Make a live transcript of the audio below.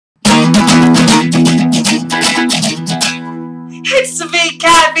It's the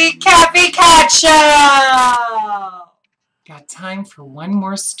VKAT show! Got time for one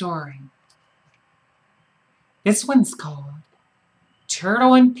more story. This one's called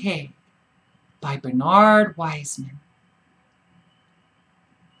Turtle and Pig by Bernard Wiseman.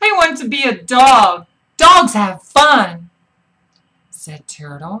 I want to be a dog. Dogs have fun, said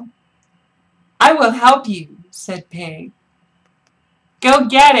Turtle. I will help you, said Pig. Go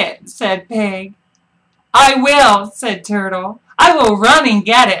get it, said Pig. I will, said Turtle. I will run and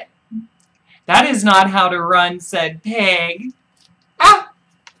get it. That is not how to run, said Pig. Ah,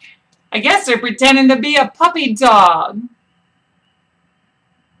 I guess they're pretending to be a puppy dog.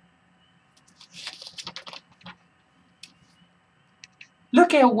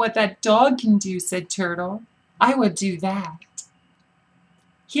 Look at what that dog can do, said Turtle. I would do that.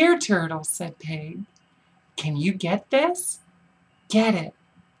 Here, Turtle, said Pig. Can you get this? Get it.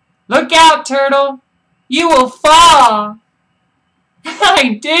 Look out, Turtle. You will fall.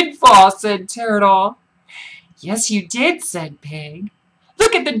 I did fall, said Turtle. Yes, you did, said Pig.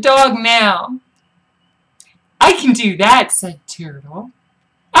 Look at the dog now. I can do that, said Turtle.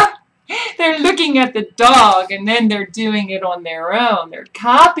 Ah, they're looking at the dog and then they're doing it on their own. They're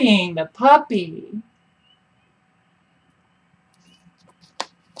copying the puppy.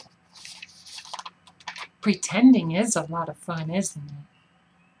 Pretending is a lot of fun, isn't it?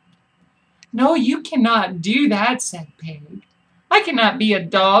 No, you cannot do that, said Pig. I cannot be a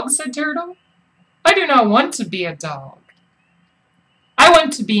dog, said Turtle. I do not want to be a dog. I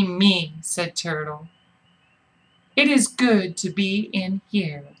want to be me, said Turtle. It is good to be in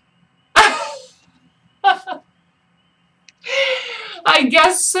here. I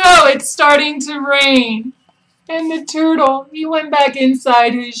guess so. It's starting to rain. And the turtle, he went back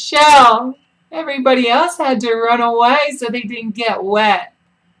inside his shell. Everybody else had to run away so they didn't get wet.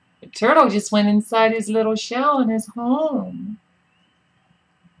 The turtle just went inside his little shell in his home.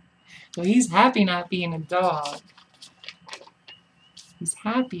 So he's happy not being a dog. He's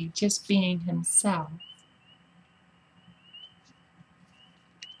happy just being himself.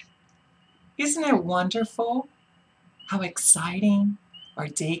 Isn't it wonderful how exciting our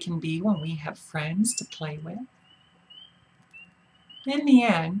day can be when we have friends to play with? In the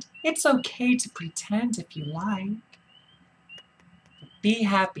end, it's okay to pretend if you like. Be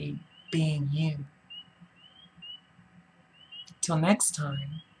happy being you. Till next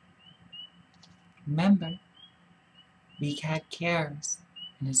time, remember, VKAT cares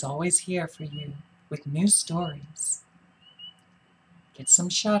and is always here for you with new stories. Get some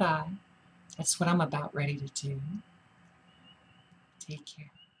shut-eye. That's what I'm about ready to do. Take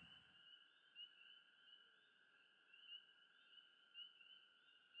care.